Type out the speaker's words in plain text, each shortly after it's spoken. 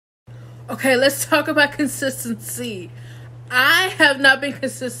Okay, let's talk about consistency. I have not been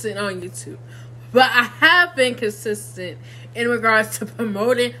consistent on YouTube, but I have been consistent in regards to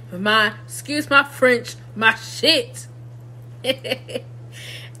promoting my, excuse my French, my shit. And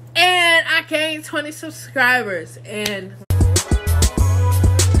I gained 20 subscribers, and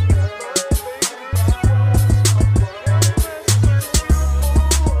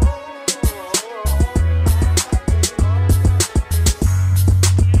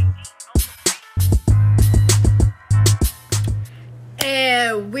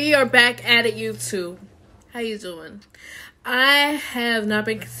we are back at it, YouTube. How you doing? I have not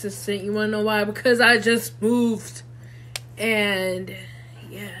been consistent. You want to know why? Because I just moved. And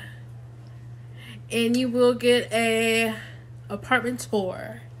yeah. And you will get a apartment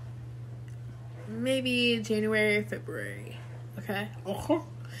tour. Maybe January, February. Okay?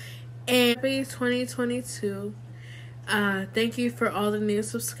 And happy 2022. Thank you for all the new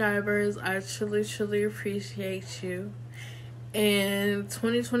subscribers. I truly appreciate you. And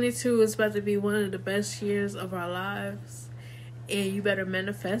 2022 is about to be one of the best years of our lives. And you better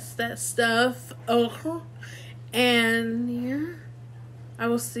manifest that stuff. And yeah, I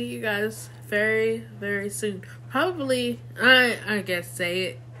will see you guys very soon. Probably, I guess say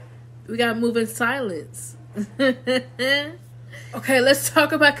it. We gotta move in silence. Okay, let's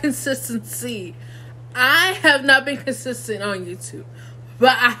talk about consistency. I have not been consistent on YouTube,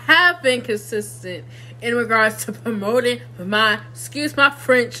 but I have been consistent in regards to promoting my, excuse my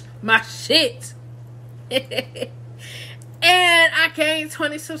French, my shit. And I gained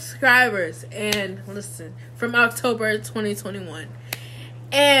 20 subscribers. And listen, from October 2021.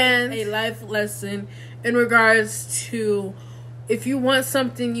 And a life lesson in regards to if you want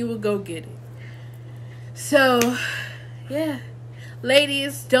something, you will go get it. So, yeah.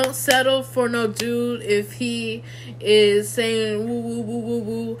 Ladies, don't settle for no dude if he is saying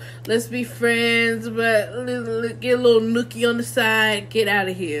woo, let's be friends, but get a little nookie on the side, get out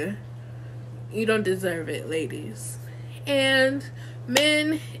of here. You don't deserve it, ladies. And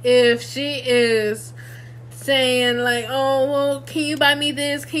men, if she is saying like, oh, well, can you buy me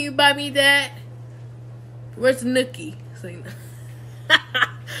this? Can you buy me that? Where's the nookie?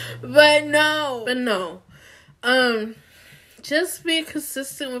 But no. Just be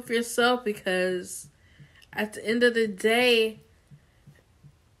consistent with yourself, because at the end of the day,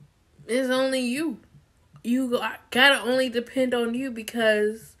 it's only you. You gotta only depend on you,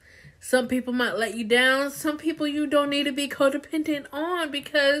 because some people might let you down. Some people you don't need to be codependent on,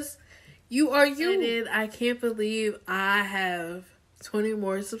 because you are you. And I can't believe I have 20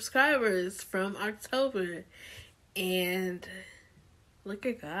 more subscribers from October. And look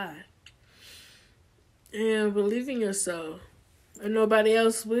at God. And believe in yourself. And nobody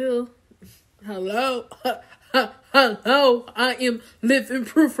else will. Hello? Hello? I am living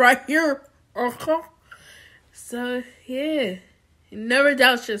proof right here. So, yeah. Never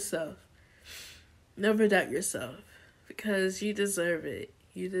doubt yourself. Never doubt yourself. Because you deserve it.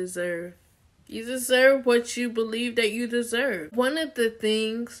 You deserve what you believe that you deserve. One of the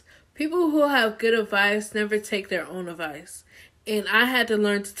things, people who have good advice never take their own advice. And I had to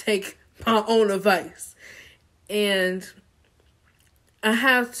learn to take my own advice. And I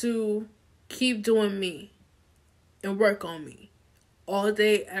have to keep doing me and work on me all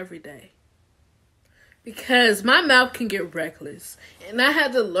day, every day. Because my mouth can get reckless. And I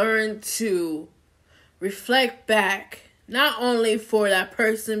had to learn to reflect back, not only for that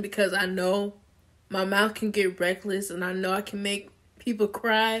person, because I know my mouth can get reckless and I know I can make people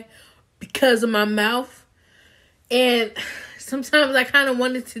cry because of my mouth. And sometimes I kind of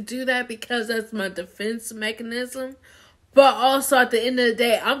wanted to do that because that's my defense mechanism. But also at the end of the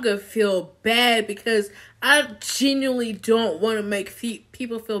day, I'm going to feel bad because I genuinely don't want to make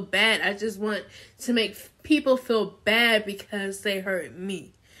people feel bad. I just want to make people feel bad because they hurt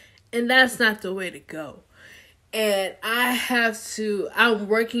me. And that's not the way to go. And I'm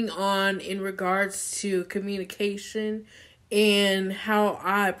working on in regards to communication and how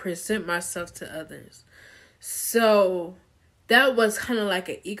I present myself to others. So that was kind of like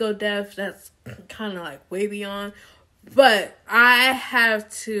an ego death. That's kind of like way beyond. But I have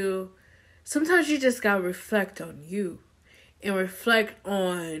to, sometimes you just got to reflect on you and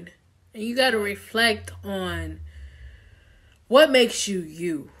you got to reflect on what makes you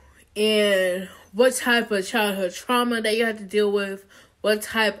you and what type of childhood trauma that you have to deal with, what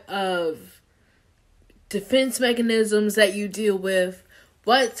type of defense mechanisms that you deal with,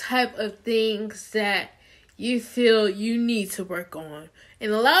 what type of things that you feel you need to work on.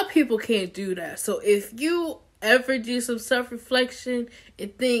 And a lot of people can't do that. So if you ever do some self-reflection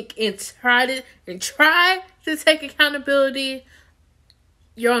and think and try to take accountability,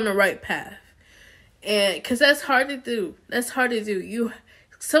 you're on the right path. And because that's hard to do.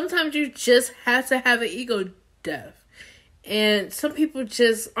 Sometimes you just have to have an ego death. And some people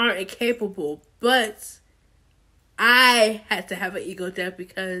just aren't incapable. But I had to have an ego death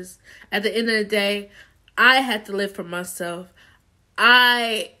because at the end of the day, I had to live for myself.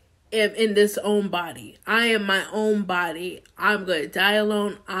 I am in this own body. I am my own body. I'm going to die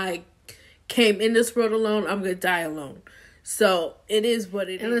alone. I came in this world alone. I'm going to die alone. So it is what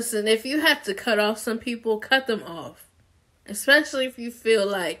it is. And listen, if you have to cut off some people, cut them off. Especially if you feel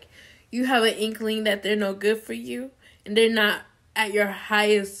like you have an inkling that they're no good for you and they're not at your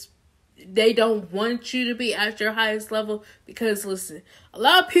highest. They don't want you to be at your highest level. Because listen, a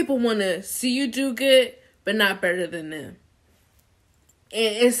lot of people want to see you do good, but not better than them.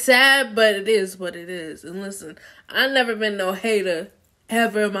 And it's sad, but it is what it is. And listen, I've never been no hater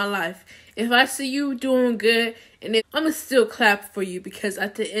ever in my life. If I see you doing good, I'm going to still clap for you. Because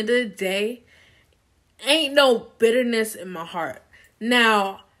at the end of the day, ain't no bitterness in my heart.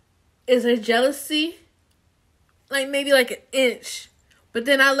 Now, is there jealousy? Like maybe like an inch. But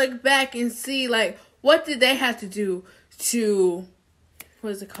then I look back and see like, what did they have to do to, what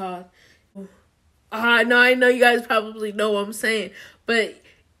is it called? I know you guys probably know what I'm saying. But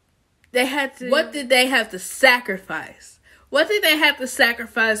what did they have to sacrifice? What did they have to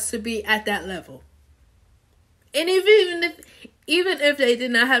sacrifice to be at that level? And even if they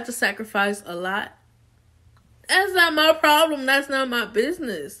did not have to sacrifice a lot, that's not my problem. That's not my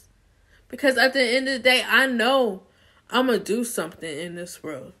business. Because at the end of the day, I know I'm going to do something in this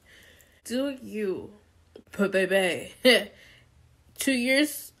world. Do you? But baby, 2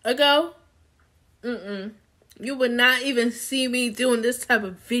 years ago, you would not even see me doing this type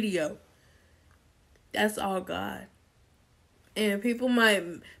of video. That's all God. And people might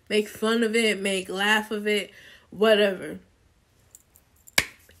make fun of it, laugh of it, whatever.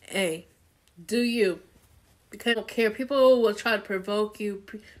 Hey, do you? Because I don't care. People will try to provoke you.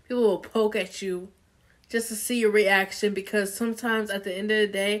 People will poke at you just to see your reaction. Because sometimes at the end of the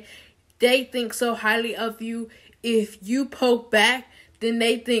day, they think so highly of you. If you poke back, then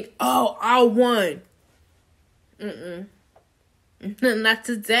they think, oh, I won. Not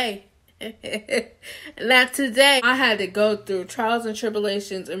today. Not today. I had to go through trials and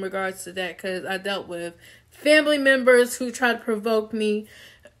tribulations in regards to that. Because I dealt with family members who tried to provoke me.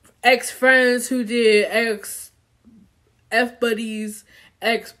 Ex-friends who did, ex-buddies,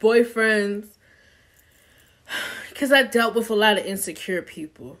 ex-boyfriends. Because I dealt with a lot of insecure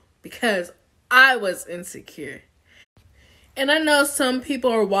people. Because I was insecure. And I know some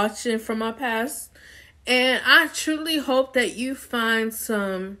people are watching from my past. And I truly hope that you find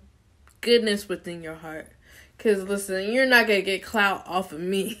some goodness within your heart. Because listen, you're not going to get clout off of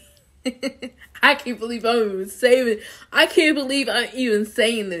me. I can't believe I'm even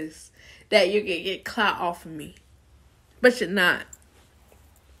saying this. That you can get clout off of me. But you're not.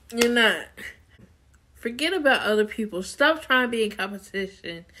 You're not. Forget about other people. Stop trying to be in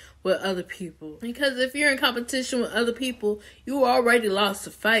competition with other people. Because if you're in competition with other people, you already lost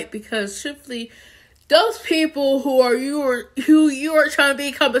the fight. Because truthfully, those people who you are trying to be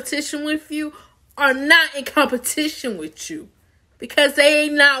in competition with you are not in competition with you. Because they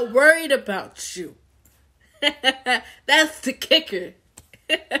ain't not worried about you. That's the kicker.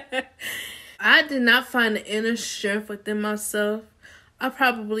 I did not find the inner strength within myself. I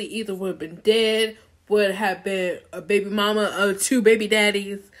probably either would have been dead, would have been a baby mama or 2 baby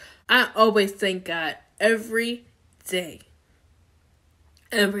daddies. I always thank God every day.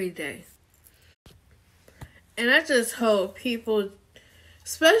 Every day. And I just hope people,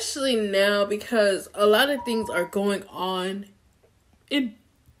 especially now, because a lot of things are going on in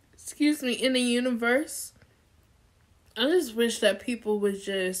the universe. I just wish that people would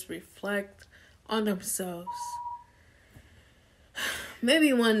just reflect on themselves.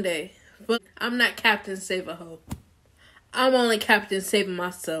 Maybe one day. But I'm not Captain Save-A-Ho. I'm only Captain Saving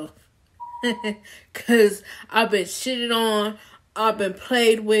myself. Because I've been shitted on. I've been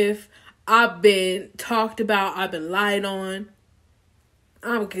played with. I've been talked about. I've been lied on.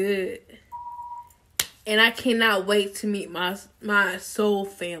 I'm good. And I cannot wait to meet my soul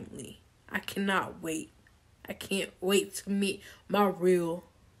family. I cannot wait. I can't wait to meet my real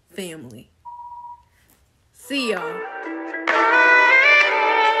family. See y'all.